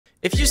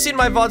If you've seen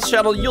my VODs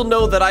channel, you'll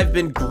know that I've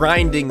been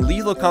grinding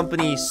Lethal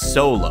Company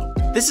solo.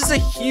 This is a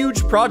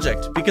huge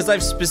project because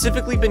I've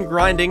specifically been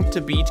grinding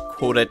to beat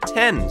Quota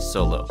 10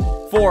 solo.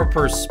 For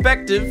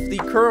perspective, the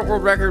current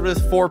world record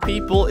with 4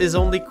 people is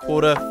only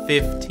Quota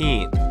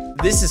 15.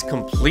 This is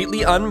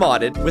completely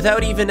unmodded,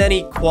 without even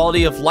any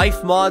quality of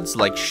life mods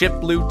like ship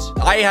loot.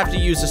 I have to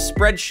use a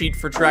spreadsheet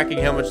for tracking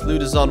how much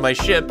loot is on my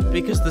ship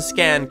because the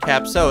scan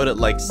caps out at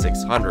like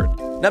 600.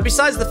 Now,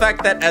 besides the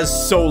fact that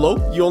as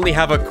solo, you only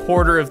have a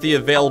quarter of the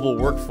available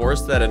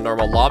workforce that a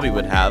normal lobby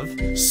would have,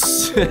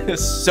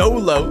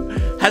 solo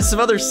has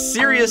some other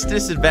serious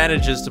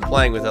disadvantages to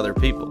playing with other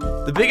people.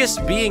 The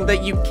biggest being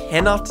that you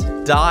cannot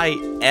die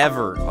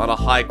ever on a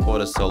high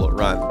quota solo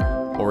run,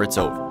 or it's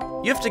over.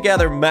 You have to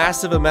gather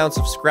massive amounts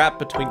of scrap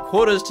between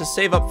quotas to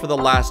save up for the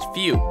last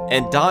few,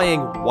 and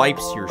dying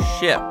wipes your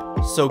ship.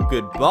 So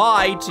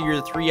goodbye to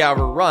your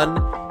 3-hour run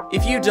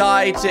if you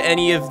die to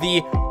any of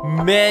the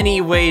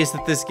many ways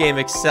that this game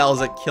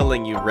excels at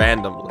killing you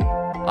randomly.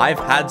 I've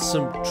had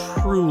some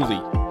truly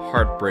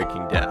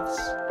heartbreaking deaths.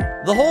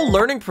 The whole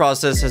learning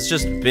process has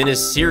just been a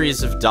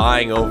series of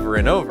dying over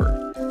and over.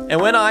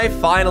 And when I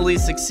finally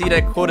succeed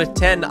at Quota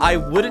 10, I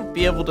wouldn't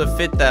be able to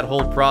fit that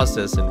whole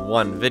process in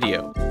one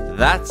video.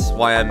 That's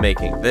why I'm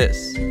making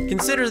this.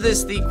 Consider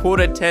this the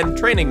Quota 10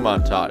 training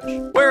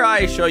montage, where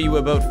I show you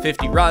about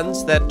 50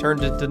 runs that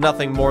turned into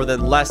nothing more than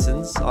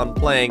lessons on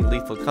playing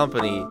Lethal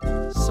Company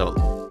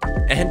solo.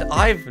 And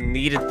I've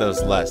needed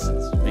those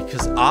lessons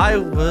because I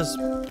was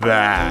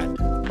bad.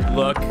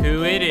 Look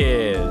who it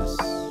is.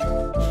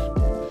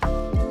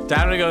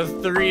 Time to go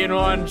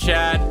 3-in-1,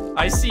 chat.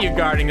 I see you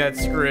guarding that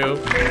screw.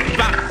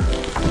 Bah!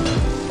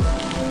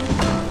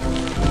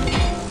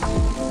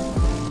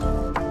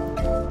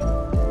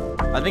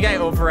 I think I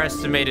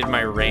overestimated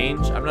my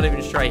range. I'm not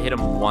even sure I hit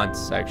him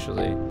once,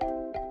 actually.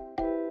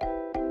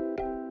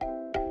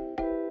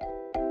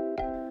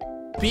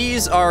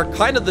 Bees are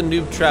kind of the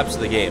noob traps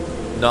of the game.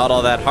 Not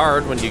all that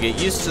hard when you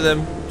get used to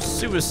them.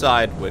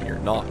 Suicide when you're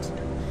not.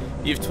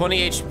 You have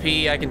 20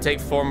 HP. I can take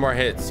 4 more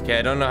hits. Okay,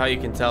 I don't know how you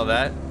can tell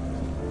that.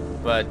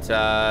 But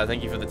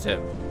thank you for the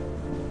tip.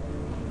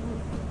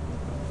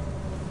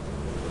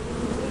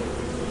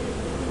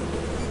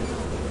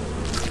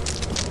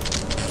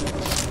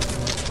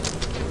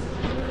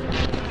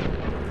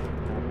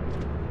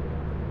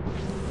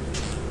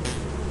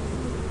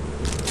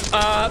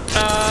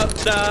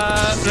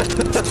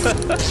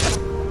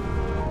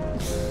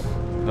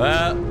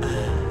 Well,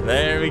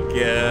 there we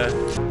go.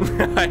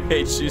 I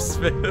hate you,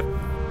 Smith.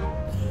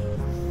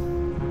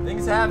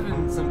 Things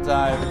happen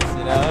sometimes,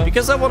 you know?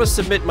 Because I want to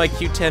submit my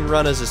Q10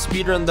 run as a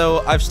speedrun, though,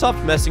 I've stopped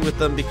messing with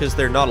them because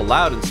they're not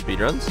allowed in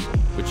speedruns,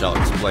 which I'll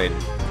explain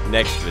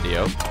next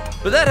video.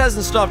 But that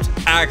hasn't stopped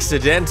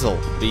accidental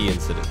bee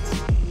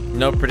incidents.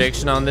 No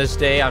prediction on this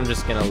day. I'm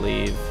just gonna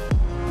leave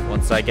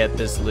once I get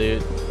this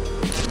loot.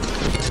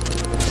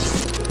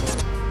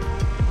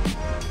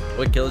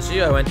 What kills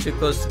you? I went too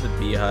close to the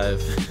beehive.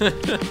 Just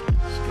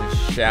gonna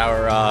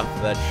shower off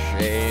that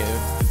shave.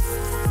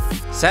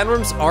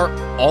 Sandworms are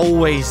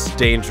always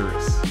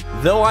dangerous.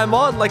 Though I'm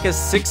on like a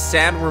 6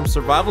 sandworm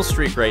survival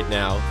streak right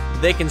now,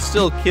 they can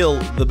still kill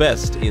the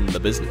best in the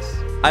business.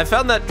 I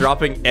found that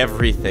dropping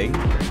everything,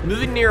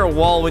 moving near a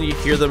wall when you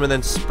hear them and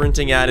then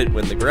sprinting at it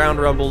when the ground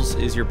rumbles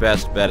is your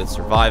best bet at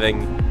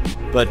surviving.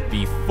 But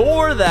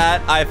before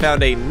that, I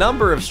found a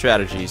number of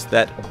strategies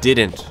that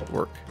didn't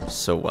work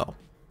so well.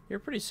 You're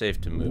pretty safe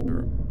to move,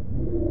 bro.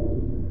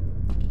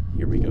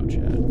 Here we go,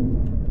 Chad.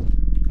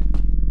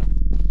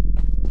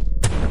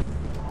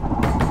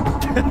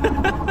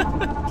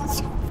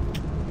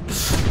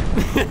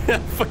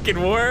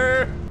 Fucking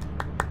worm.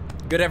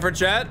 Good effort,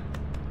 chat.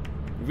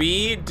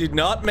 We did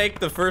not make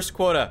the first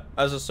quota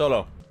as a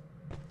solo.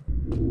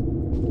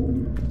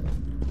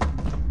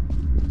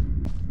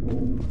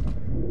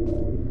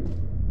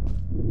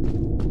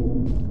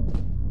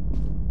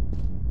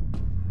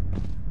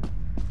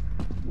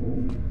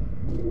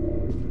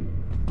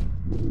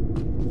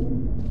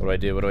 What do I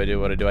do? What do I do?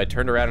 What do I do? I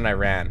turned around and I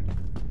ran.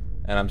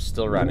 And I'm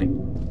still running.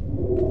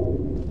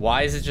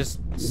 Why is it just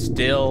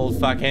still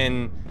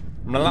fucking...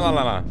 I'm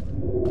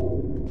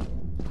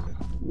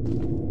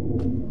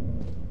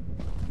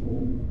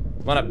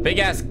on a big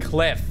ass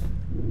cliff.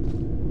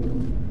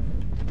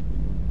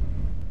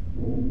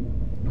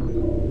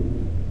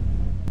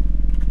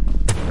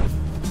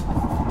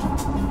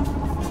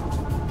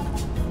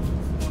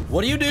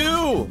 What do you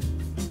do?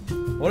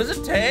 What does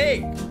it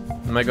take?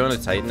 Am I going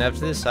to Titan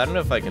after this? I don't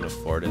know if I can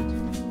afford it.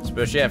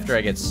 Especially after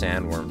I get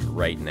sandwormed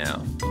right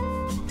now.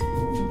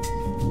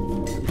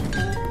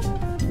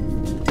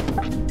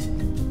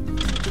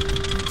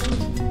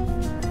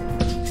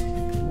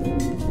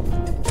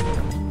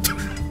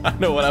 I don't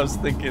know what I was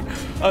thinking.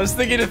 I was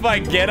thinking if I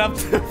get up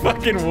the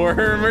fucking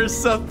worm or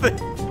something.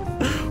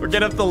 Or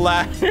get up the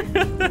ladder.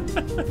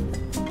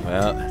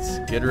 Well, it's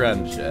a good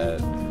run,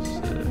 Chad.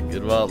 It's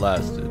good while it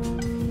lasted.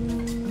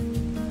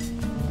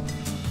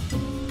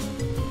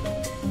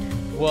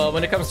 Well,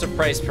 when it comes to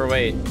price per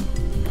weight,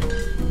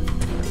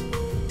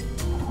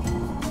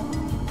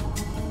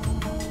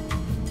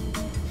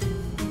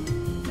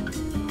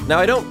 Now,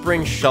 I don't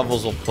bring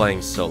shovels while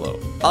playing solo.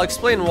 I'll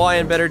explain why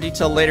in better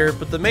detail later,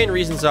 but the main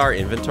reasons are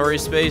inventory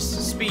space,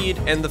 speed,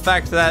 and the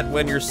fact that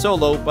when you're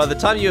solo, by the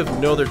time you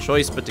have no other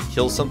choice but to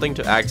kill something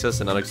to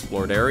access an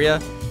unexplored area,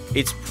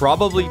 it's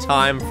probably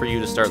time for you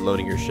to start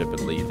loading your ship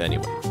and leave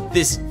anyway.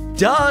 This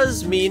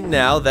does mean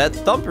now that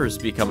thumpers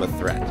become a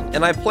threat,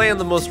 and I play on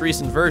the most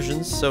recent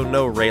versions, so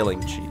no railing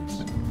cheese.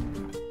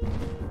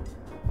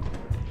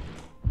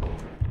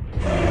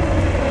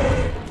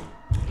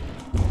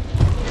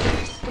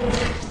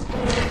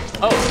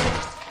 Oh!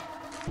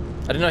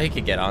 I didn't know he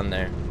could get on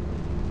there.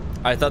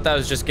 I thought that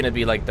was just gonna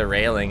be like the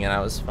railing and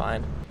I was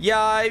fine. Yeah,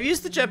 I've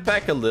used the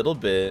jetpack a little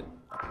bit.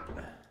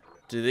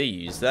 Do they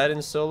use that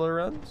in solo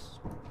runs?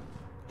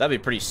 That'd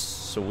be pretty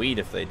sweet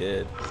if they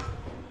did.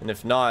 And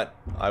if not,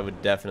 I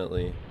would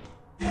definitely.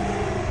 You're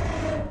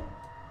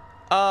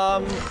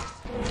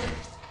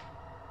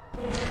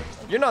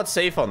not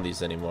safe on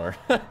these anymore.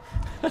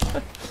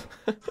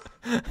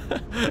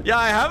 Yeah,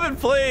 I haven't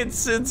played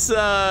since,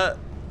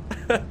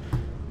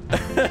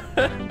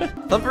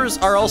 Thumpers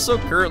are also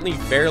currently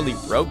fairly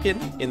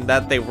broken in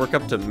that they work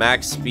up to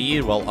max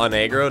speed while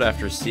unaggroed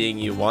after seeing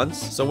you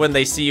once. So when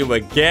they see you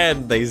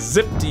again, they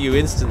zip to you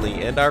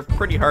instantly and are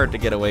pretty hard to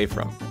get away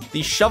from.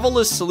 The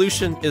shovel-less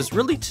solution is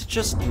really to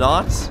just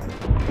not.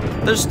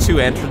 There's 2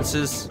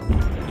 entrances.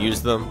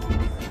 Use them.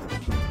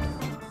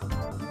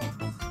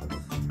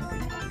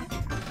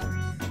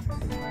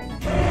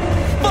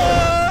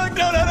 Fuck!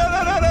 No, no, no,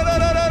 no, no, no, no,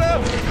 no, no,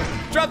 no!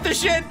 Drop the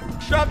shit!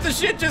 Drop the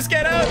shit, just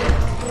get out!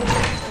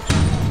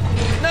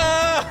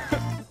 No!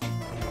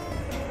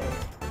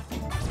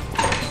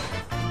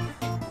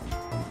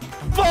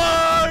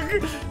 Fuck!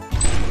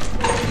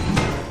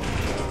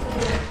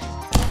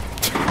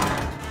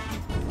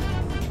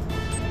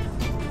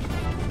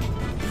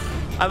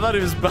 I thought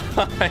he was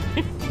behind.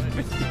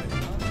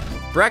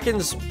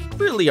 Brackens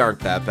really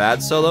aren't that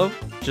bad solo.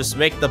 Just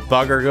make the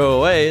bugger go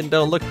away and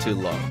don't look too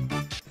long.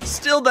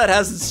 Still, that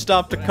hasn't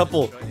stopped a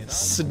couple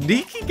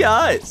sneaky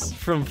guys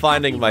from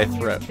finding my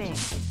throat.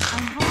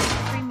 I'm home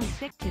extremely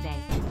sick today,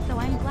 so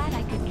I'm glad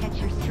I could catch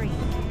your stream.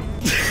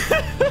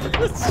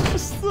 It's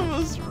just the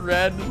most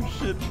random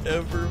shit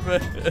ever,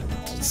 man.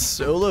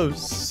 Solo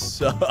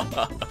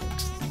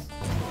sucks.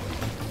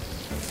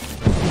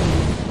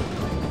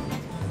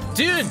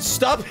 Dude,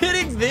 stop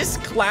hitting this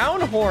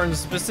clown horn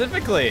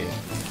specifically.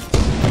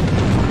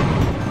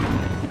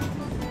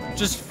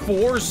 Just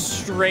 4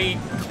 straight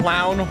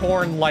clown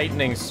horn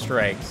lightning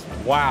strikes.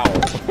 Wow.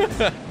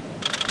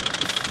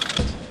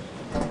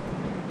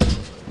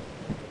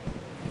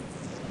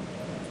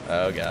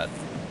 Oh god.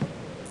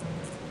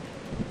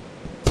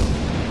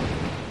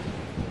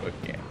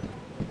 Okay.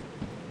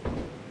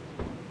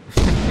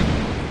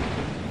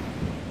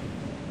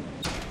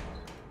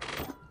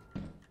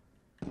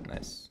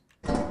 Nice.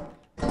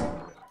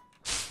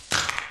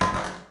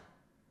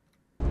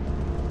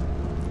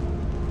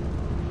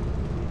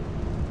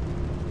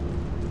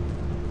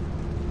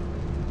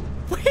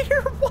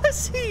 Where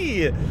was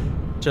he?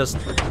 Just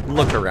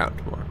look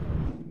around more.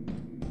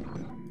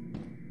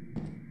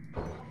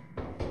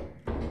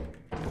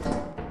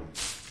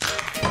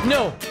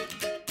 No!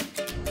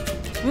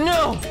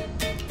 No!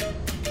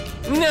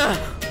 No!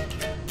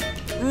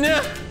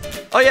 No!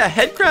 Oh yeah,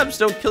 head crabs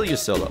don't kill you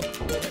solo.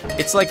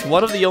 It's like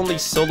one of the only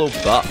solo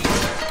buffs.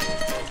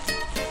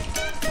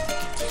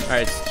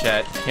 Alright,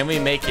 chat, can we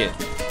make it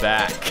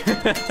back?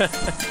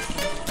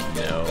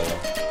 No.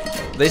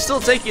 They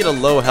still take you to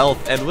low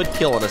health and would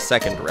kill on a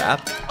second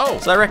wrap. Oh!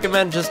 So I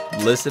recommend just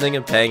listening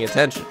and paying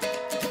attention.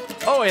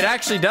 Oh, it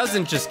actually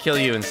doesn't just kill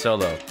you in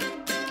solo.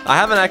 I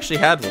haven't actually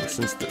had one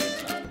since this.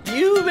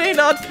 You may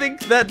not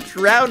think that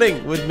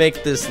drowning would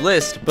make this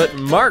list, but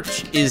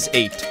March is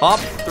a top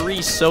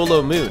 3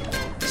 solo moon.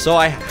 So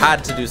I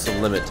had to do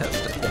some limit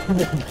testing.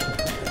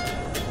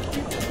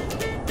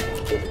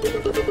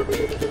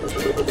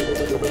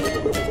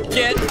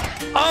 Get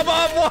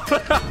above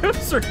water! I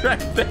was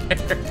right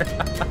there.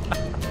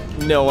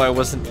 No, I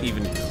wasn't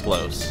even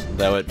close,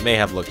 though it may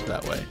have looked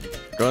that way.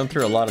 Going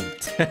through a lot of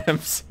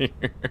attempts here.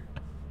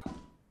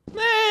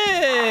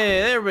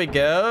 Hey, there we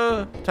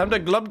go. Time to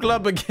glub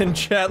glub again,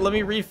 chat. Let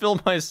me refill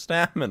my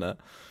stamina.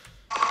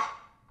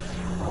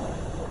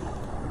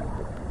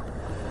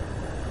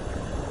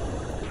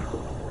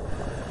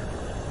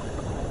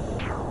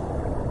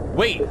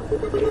 Wait,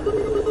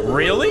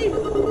 really?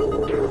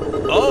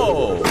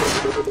 Oh.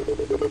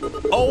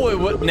 Oh, it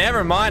would.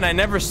 Never mind. I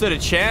never stood a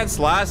chance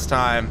last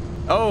time.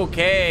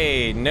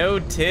 Okay,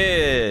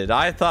 noted.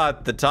 I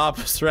thought the top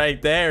was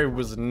right there. It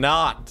was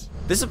not.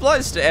 This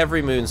applies to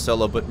every moon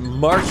solo, but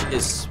March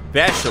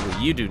especially.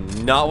 You do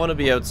not want to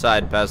be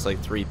outside past like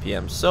 3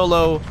 p.m.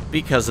 solo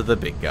because of the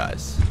big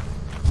guys.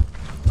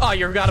 Oh,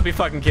 you've got to be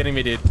fucking kidding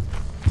me, dude.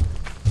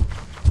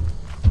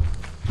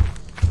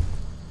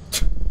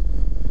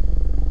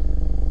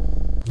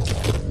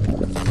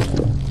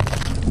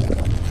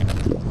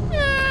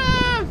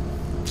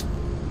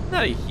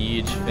 Not a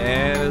huge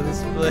fan of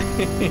this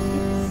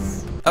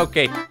place.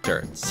 Okay,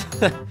 turns.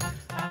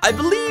 I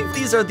believe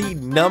these are the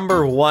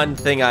 #1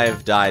 thing I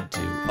have died to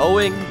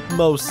owing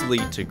mostly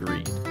to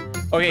greed.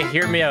 Okay,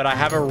 hear me out. I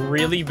have a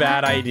really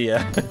bad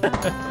idea.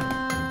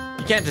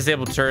 You can't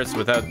disable turrets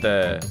without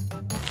the...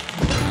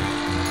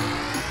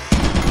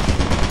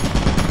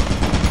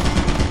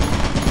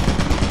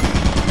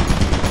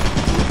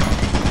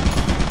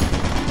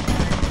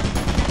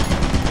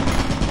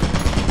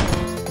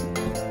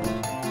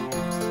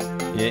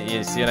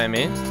 You see what I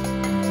mean?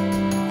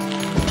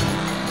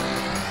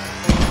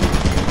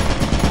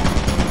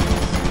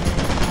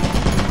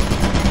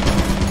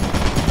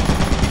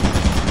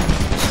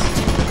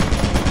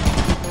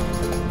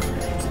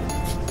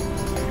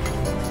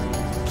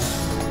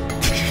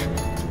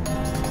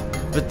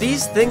 But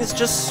these things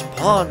just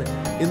spawn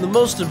in the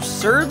most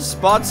absurd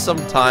spots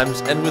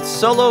sometimes, and with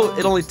solo,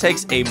 it only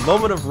takes a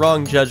moment of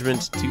wrong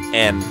judgment to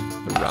end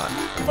the run.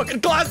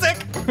 Fucking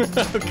classic!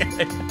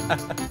 Okay.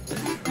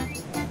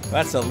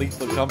 That's a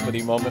Lethal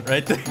Company moment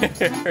right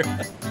there.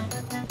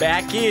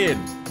 Back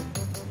in.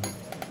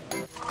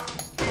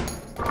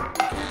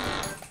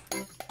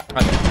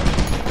 Okay.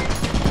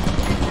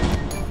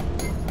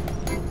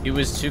 He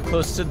was too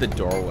close to the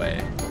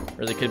doorway.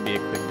 Or there could be a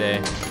quick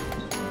day.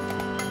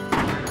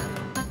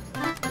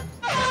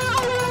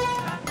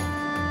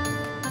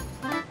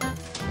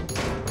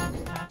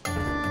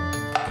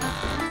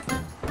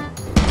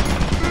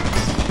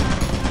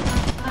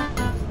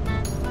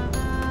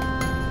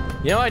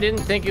 You know, I didn't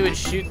think it would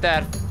shoot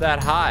that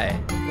high.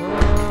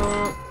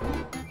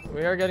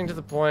 We are getting to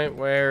the point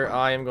where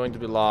I am going to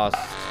be lost.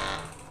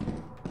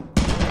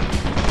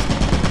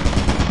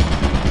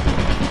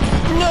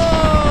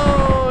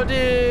 No,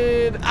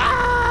 dude!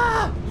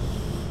 Ah!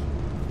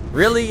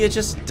 Really, you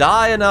just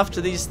die enough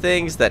to these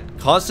things that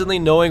constantly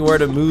knowing where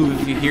to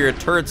move if you hear a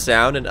turret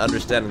sound and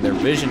understanding their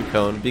vision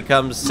cone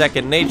becomes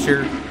second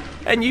nature,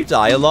 and you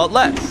die a lot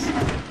less.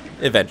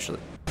 Eventually.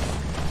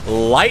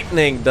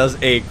 Lightning does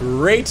a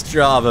great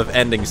job of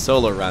ending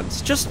solo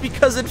runs, just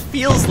because it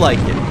feels like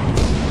it.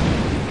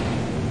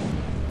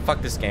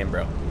 Fuck this game,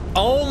 bro.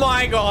 Oh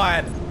my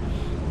god!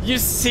 You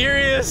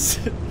serious?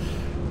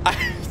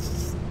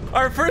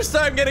 Our first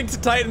time getting to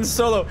Titan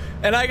solo,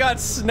 and I got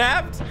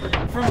snapped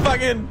from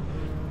fucking...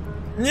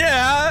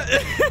 Yeah!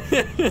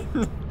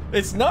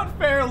 It's not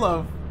fair,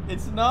 love.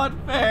 It's not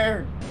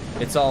fair.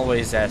 It's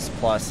always S+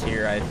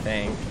 here, I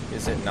think.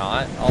 Is it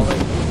not?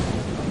 Always...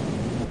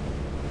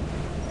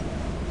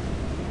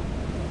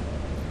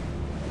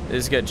 It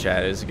was good,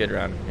 chat. It was a good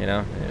run, you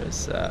know? It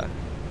was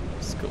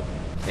cool.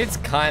 It's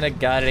kind of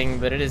gutting,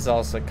 but it is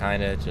also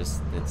kind of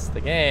just, it's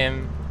the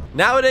game.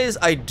 Nowadays,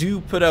 I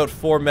do put out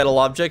 4 metal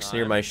objects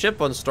near my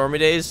ship on stormy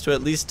days to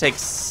at least take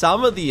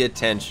some of the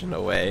attention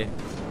away.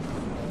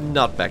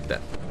 Not back then.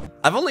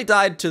 I've only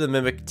died to the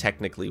Mimic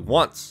technically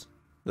once.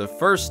 The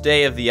first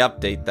day of the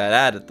update that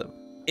added them.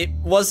 It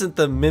wasn't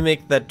the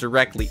Mimic that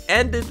directly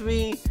ended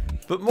me,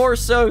 but more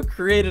so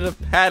created a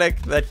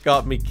panic that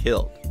got me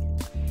killed.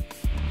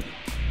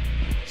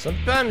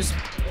 Sometimes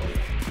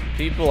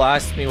people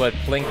ask me what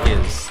blink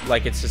is,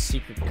 like it's a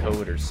secret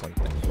code or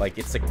something. Like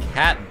it's a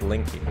cat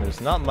blinking.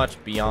 There's not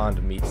much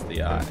beyond meets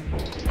the eye.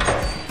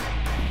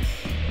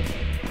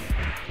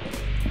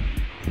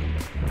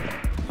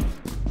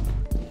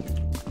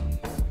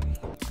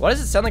 Why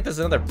does it sound like there's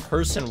another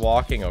person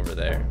walking over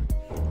there?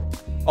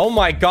 Oh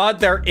my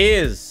god, there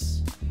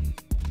is!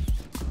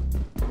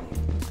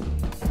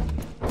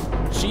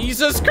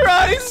 Jesus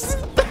Christ!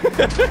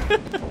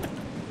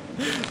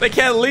 They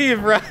can't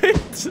leave,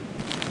 right?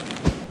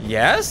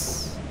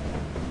 Yes?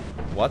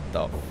 What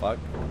the fuck?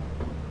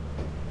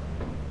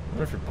 I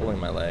wonder if you're pulling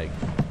my leg.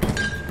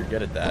 You're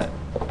good at that.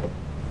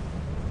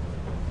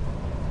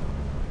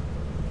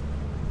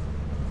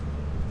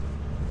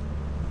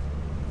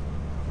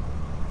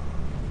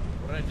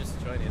 What did I just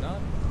join in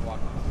on? Walk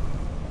off.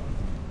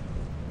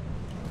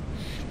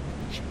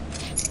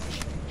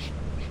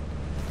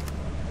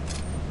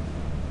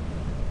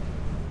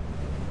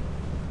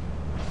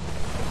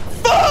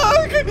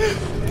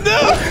 No!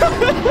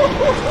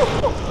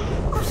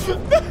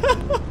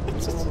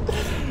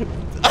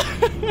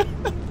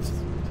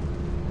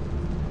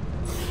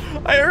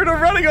 I heard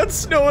him running on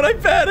snow and I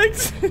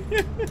panicked.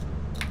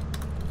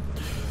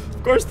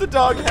 Of course the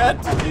dog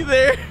had to be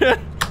there.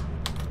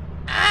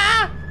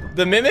 Ah!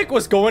 The Mimic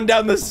was going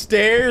down the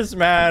stairs,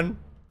 man.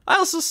 I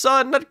also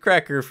saw a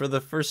Nutcracker for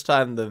the first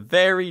time the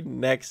very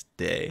next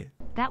day.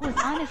 That was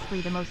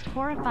honestly the most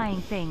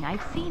horrifying thing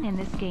I've seen in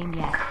this game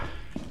yet.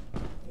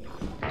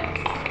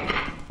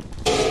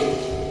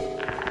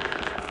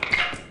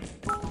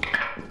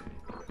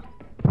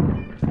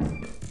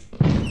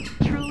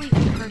 Truly a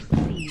cursed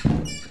seed.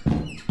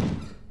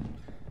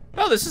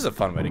 Oh, this is a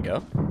fun way to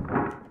go.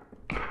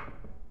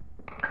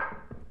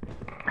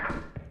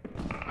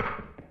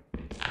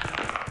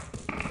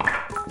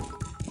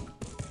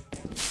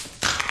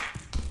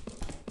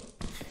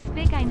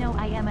 Spig, I know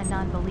I am a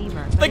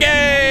non-believer. The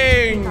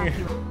gang!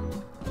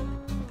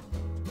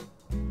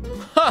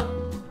 Huh!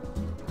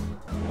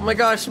 Oh my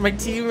gosh, my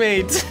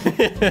teammate!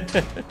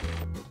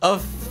 A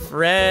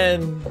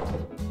friend.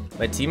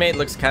 My teammate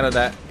looks kind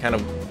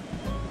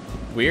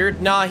of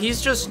weird. Nah,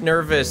 he's just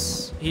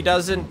nervous. He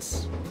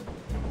doesn't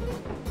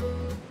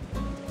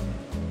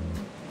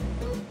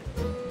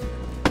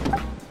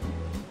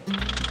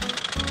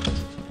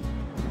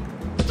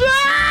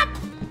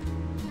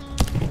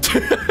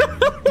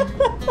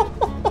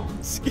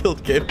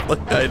Skilled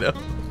gameplay, I know.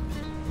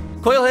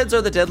 Coilheads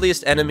are the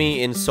deadliest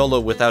enemy in solo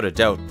without a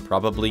doubt,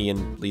 probably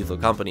in Lethal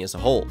Company as a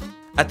whole.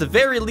 At the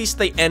very least,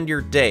 they end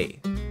your day.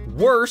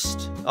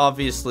 Worst,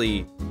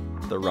 obviously,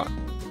 the run.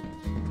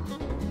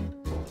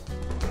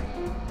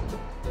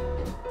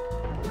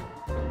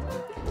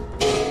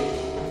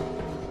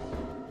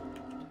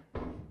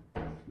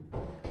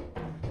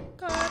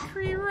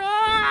 Country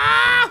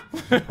road.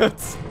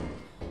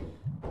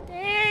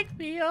 Take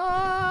me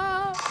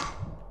off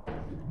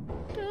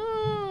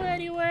to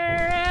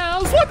anywhere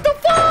else. What the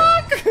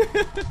fuck?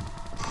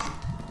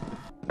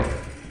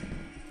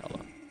 Hold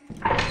on.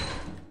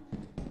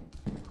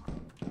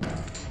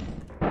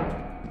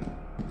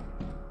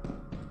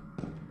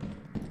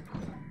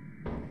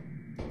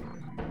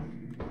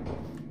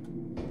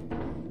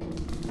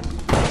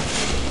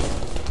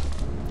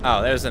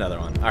 Oh, there's another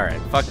one. All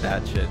right, fuck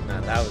that shit,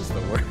 man. That was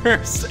the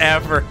worst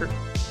ever.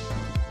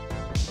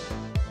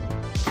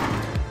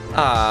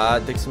 Ah,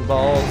 Dixon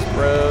balls,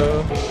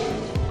 bro.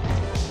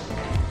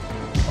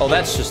 Oh,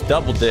 that's just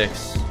double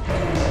dicks.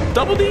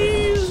 Double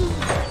D's!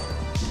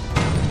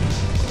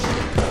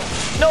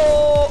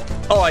 No!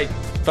 Oh, I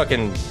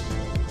fucking...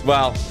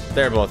 Well,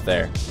 they're both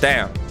there.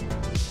 Damn.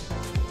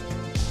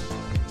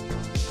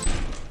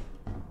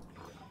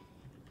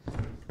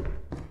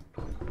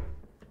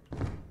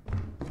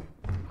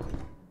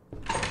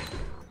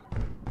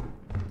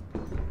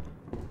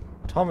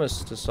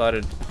 Thomas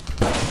decided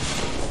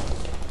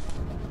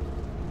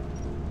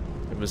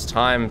it was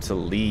time to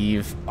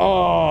leave.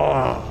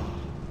 Oh!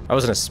 I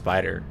wasn't a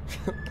spider.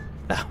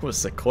 That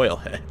was a coil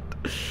head.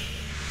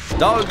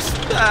 Dogs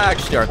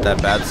actually aren't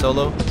that bad,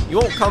 Solo. You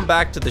won't come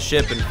back to the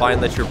ship and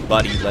find that your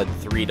buddy led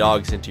 3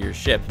 dogs into your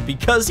ship,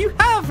 because you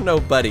have no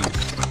buddies.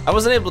 I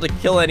wasn't able to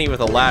kill any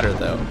with a ladder,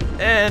 though,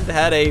 and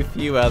had a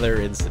few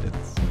other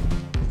incidents.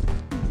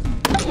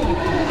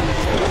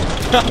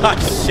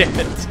 Oh, shit.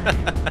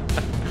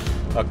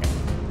 Okay.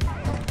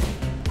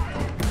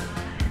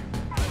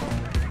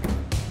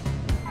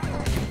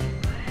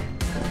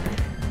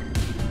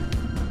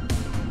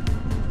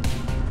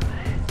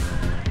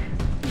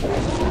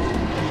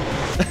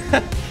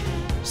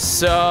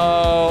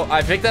 So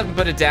I picked up and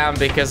put it down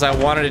because I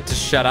wanted it to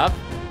shut up,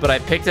 but I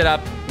picked it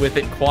up with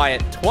it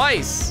quiet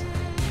twice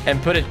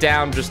and put it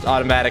down just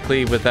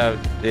automatically without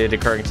it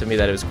occurring to me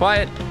that it was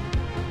quiet.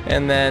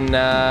 And then,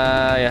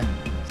 yeah.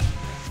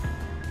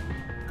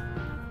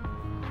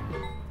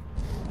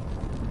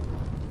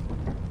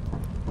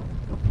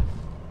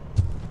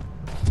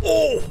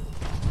 Oh!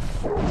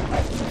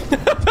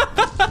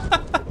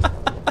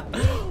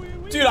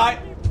 Dude,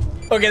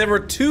 okay, there were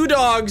 2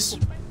 dogs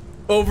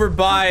over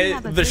by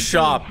the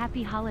shop.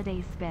 Happy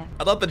holidays, Spiff.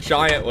 I thought the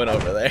giant went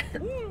over there.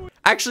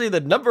 Actually,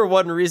 the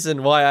 #1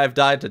 reason why I've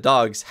died to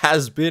dogs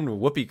has been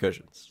whoopee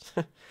cushions.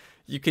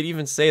 You could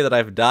even say that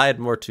I've died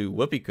more to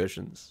whoopee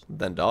cushions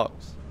than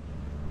dogs.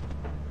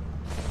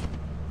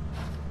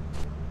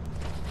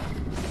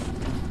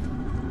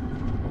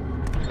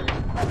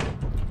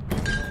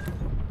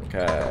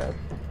 Okay.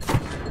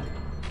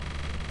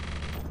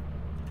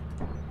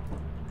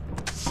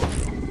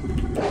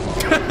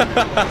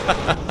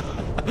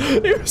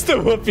 It was the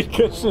whoopee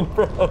cushion,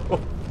 bro.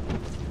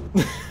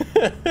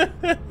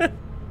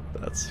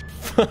 That's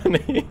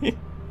funny.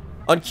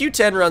 On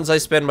Q10 runs, I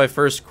spend my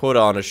first quota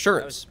on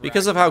assurance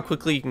because of how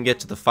quickly you can get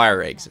to the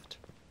fire exit.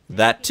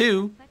 That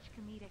too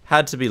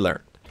had to be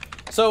learned.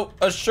 So,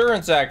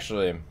 assurance,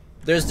 actually.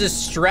 There's this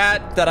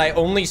strat that I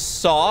only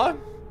saw.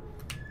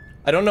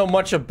 I don't know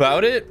much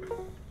about it,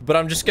 but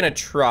I'm just gonna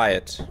try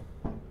it.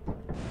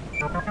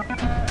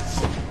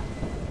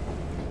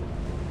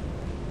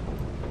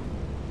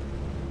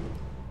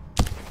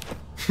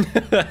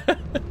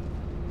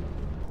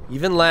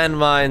 Even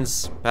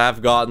landmines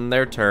have gotten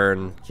their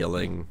turn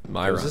killing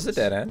my runs. Is this a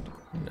dead end?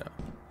 No.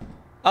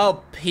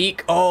 Oh,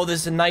 peek. Oh,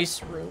 there's a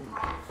nice room.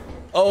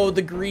 Oh,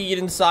 the greed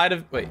inside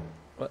of... Wait,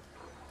 what?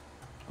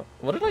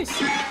 What did I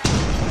see?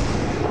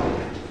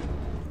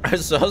 I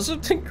saw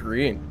something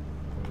green.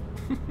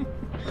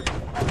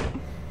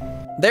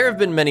 There have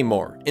been many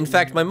more. In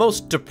fact, my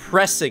most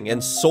depressing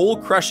and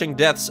soul-crushing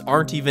deaths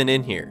aren't even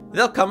in here.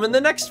 They'll come in the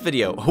next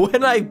video,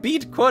 when I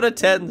beat Quota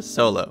 10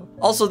 solo.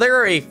 Also, there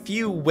are a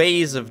few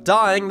ways of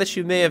dying that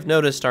you may have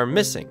noticed are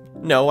missing.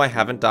 No, I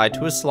haven't died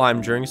to a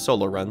slime during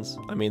solo runs.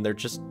 I mean, they're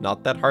just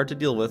not that hard to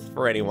deal with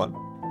for anyone.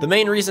 The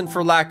main reason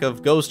for lack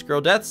of Ghost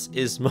Girl deaths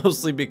is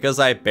mostly because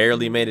I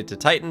barely made it to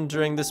Titan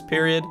during this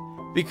period.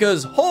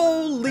 Because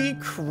holy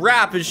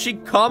crap, is she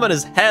common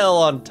as hell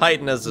on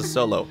Titan as a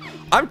solo.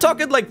 I'm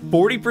talking like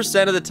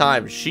 40% of the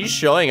time, she's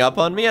showing up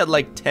on me at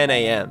like 10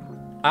 a.m.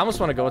 I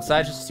almost want to go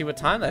outside just to see what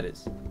time that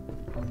is.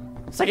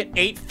 It's like at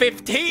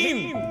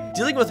 8:15.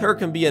 Dealing with her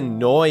can be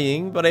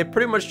annoying, but I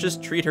pretty much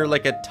just treat her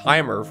like a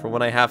timer for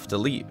when I have to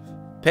leave.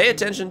 Pay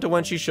attention to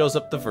when she shows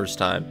up the first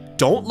time.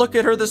 Don't look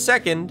at her the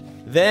second,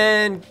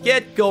 then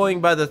get going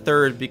by the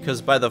third,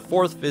 because by the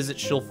 4th visit,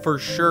 she'll for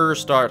sure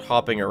start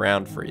hopping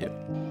around for you.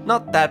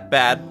 not that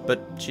bad,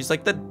 but she's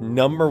like the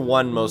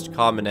 #1 most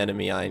common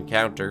enemy I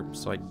encounter,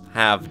 so I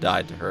have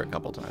died to her a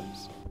couple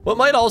times. What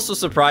might also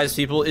surprise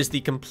people is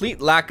the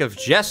complete lack of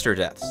Jester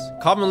deaths,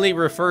 commonly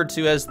referred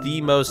to as the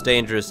most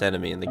dangerous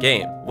enemy in the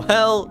game.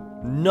 Well,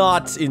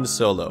 not in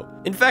solo.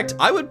 In fact,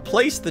 I would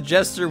place the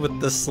Jester with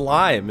the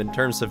Slime in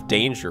terms of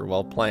danger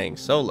while playing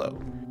solo.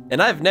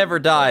 And I've never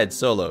died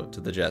solo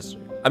to the Jester.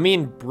 I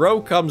mean,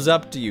 bro comes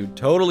up to you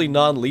totally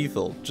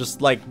non-lethal,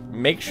 just like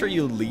make sure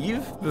you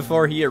leave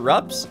before he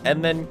erupts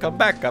and then come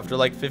back after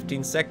like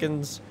 15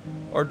 seconds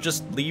or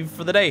just leave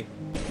for the day.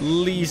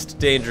 Least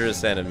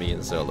dangerous enemy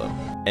in solo.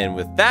 And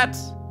with that,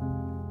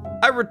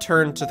 I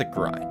return to the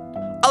grind.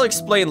 I'll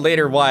explain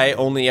later why I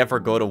only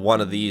ever go to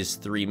one of these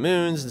 3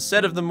 moons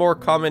instead of the more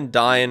common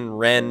Dine,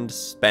 Rend,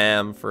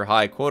 Spam for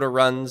high quota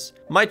runs,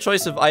 my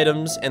choice of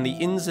items, and the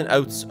ins and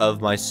outs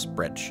of my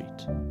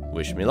spreadsheet.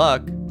 Wish me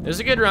luck. It was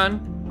a good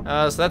run.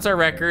 So that's our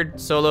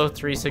record. Solo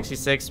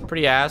 366,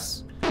 pretty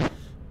ass.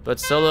 But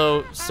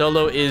solo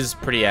is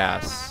pretty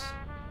ass.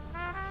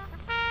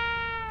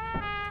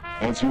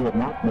 As you have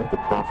not met the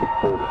profit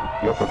quota,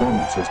 your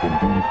performance has been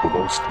deemed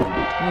below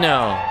standard.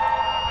 No.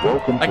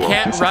 Welcome to I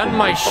can't run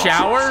my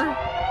shower?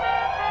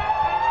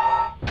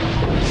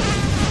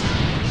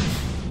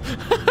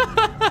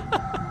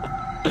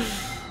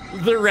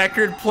 The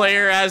record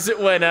player as it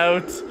went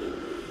out.